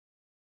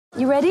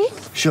You ready?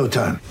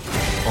 Showtime.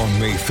 On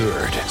May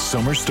 3rd,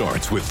 summer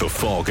starts with The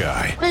Fall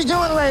Guy. Let's do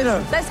it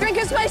later. Let's drink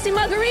a spicy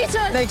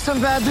margarita. Make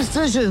some bad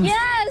decisions.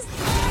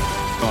 Yes!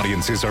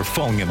 Audiences are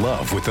falling in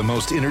love with the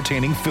most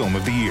entertaining film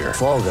of the year.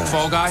 Fall Guy.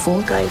 Fall Guy?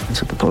 Fall guy.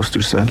 That's what the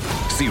poster said.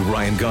 See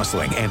Ryan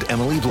Gosling and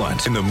Emily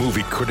Blunt in the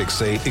movie critics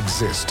say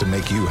exists to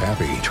make you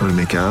happy. Trying to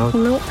make it out?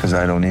 Nope. Because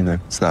I don't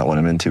either. It's not what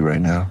I'm into right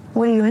now.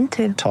 What are you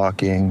into?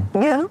 Talking.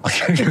 Yeah.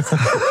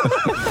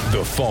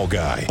 The Fall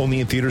Guy.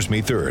 Only in theaters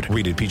May 3rd.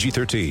 Rated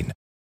PG-13.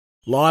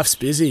 Life's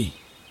busy.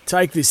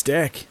 Take this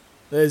deck.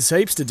 There's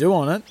heaps to do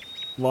on it.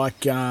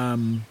 Like,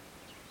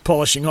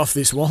 polishing off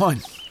this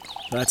wine.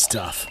 That's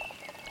tough.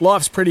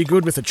 Life's pretty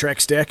good with a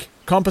Trex deck.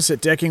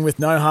 Composite decking with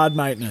no hard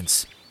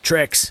maintenance.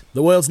 Trex,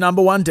 the world's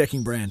 #1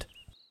 decking brand.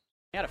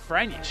 Out of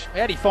Franjic.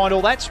 How'd he find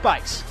all that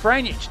space?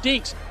 Franjic,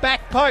 dinks,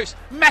 back post.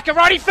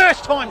 Macaroni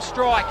first time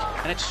strike.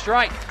 And it's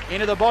straight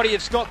into the body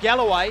of Scott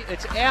Galloway.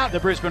 It's out the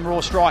Brisbane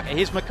Roar striker.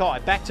 Here's Mackay.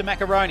 Back to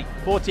Macaroni.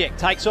 Bortiek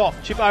takes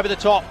off. Chip over the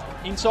top.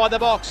 Inside the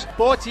box.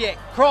 Bortiek.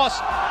 Cross.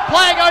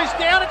 Player goes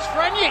down. It's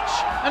Franjic.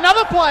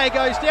 Another player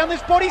goes down.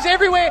 There's bodies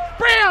everywhere.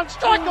 Brown.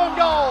 Strike on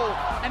goal.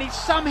 And he's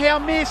somehow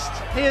missed.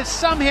 He has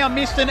somehow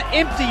missed an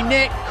empty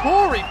net.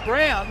 Corey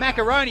Brown.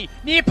 Macaroni.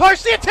 Near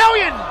post. The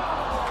Italian.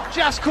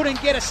 Just couldn't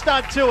get a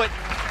stud to it.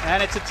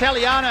 And it's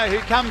Italiano who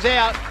comes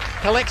out,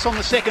 collects on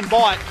the second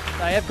bite.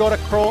 They have got a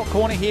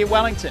corner here,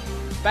 Wellington.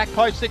 Back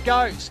post it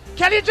goes.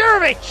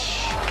 Kaljurovic!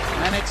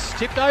 And it's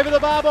tipped over the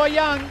bar by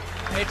Young.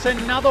 It's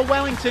another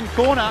Wellington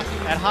corner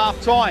at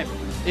half-time.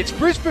 It's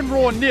Brisbane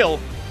Roar 0,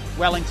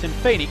 Wellington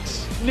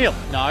Phoenix 0.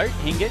 No,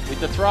 Hingett with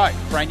the throw.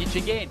 Franjic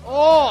again.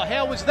 Oh,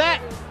 how was that?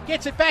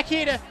 Gets it back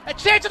here to a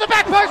chance at the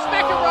back post,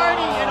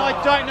 Macaroni, and I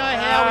don't know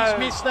how he's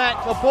missed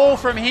that. The ball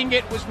from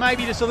Hingett was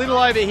maybe just a little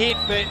overhit,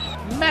 but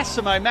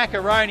Massimo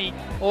Macaroni,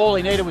 all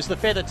he needed was the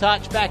feather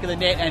touch, back of the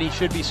net, and he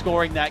should be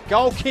scoring that.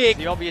 Goal kick,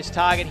 the obvious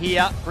target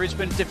here.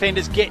 Brisbane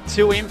defenders get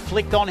to him,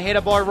 flicked on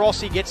header by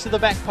Rossi, gets to the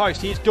back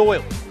post. Here's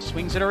Doyle,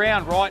 swings it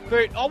around, right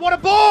boot. Oh, what a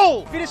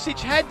ball! Vidicic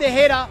had the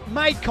header,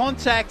 made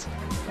contact,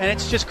 and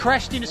it's just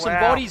crashed into some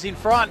bodies in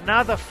front.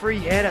 Another free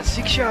header,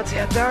 6 yards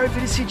out. Dario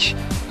Vidicic,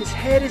 his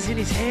head is in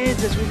his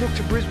hands as we look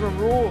to Brisbane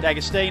Roar.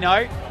 D'Agostino,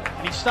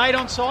 and he stayed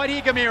on side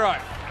here, Gamiro.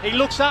 He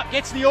looks up,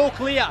 gets the all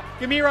clear.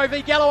 Gamiro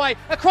v Galloway,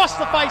 across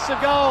the face of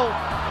goal.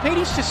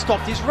 Petey's just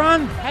stopped his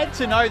run. Had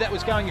to know that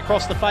was going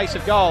across the face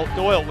of goal.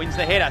 Doyle wins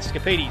the header,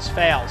 Skapides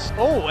fouls.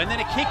 Oh, and then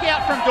a kick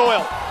out from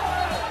Doyle.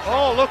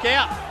 Oh, look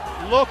out.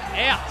 Look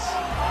out.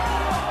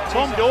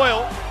 Tom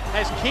Doyle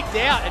has kicked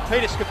out at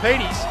Peter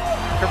Skapides.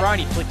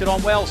 Caroni flicked it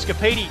on well.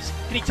 Skapides.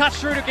 Can he touch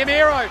through to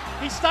Gamero?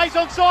 He stays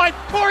onside.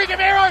 Corey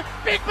Gamero.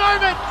 Big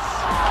moment.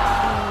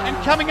 And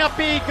coming up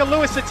big,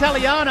 Luis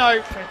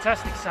Italiano.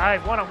 Fantastic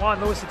save.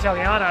 1-on-1, Luis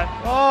Italiano.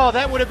 Oh,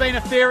 that would have been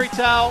a fairy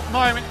tale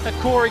moment for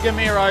Corey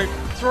Gamero.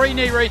 3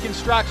 knee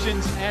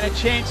reconstructions and a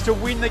chance to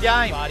win the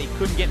game. But he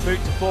couldn't get boot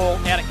to fall.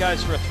 Out it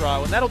goes for a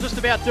throw. And that'll just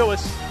about do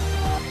us.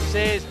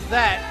 Says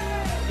that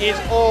is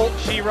all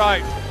she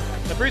wrote.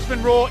 The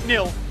Brisbane Roar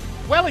 0.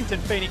 Wellington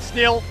Phoenix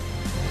 0.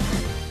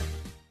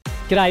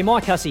 G'day,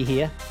 Mike Hussey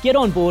here. Get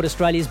on board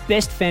Australia's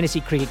best fantasy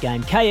cricket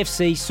game,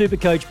 KFC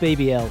Supercoach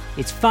BBL.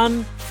 It's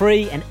fun,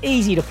 free and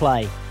easy to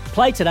play.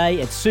 Play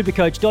today at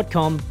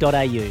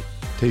supercoach.com.au.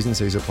 T's and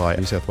C's apply.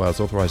 New South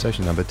Wales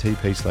authorisation number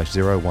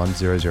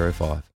TP/01005.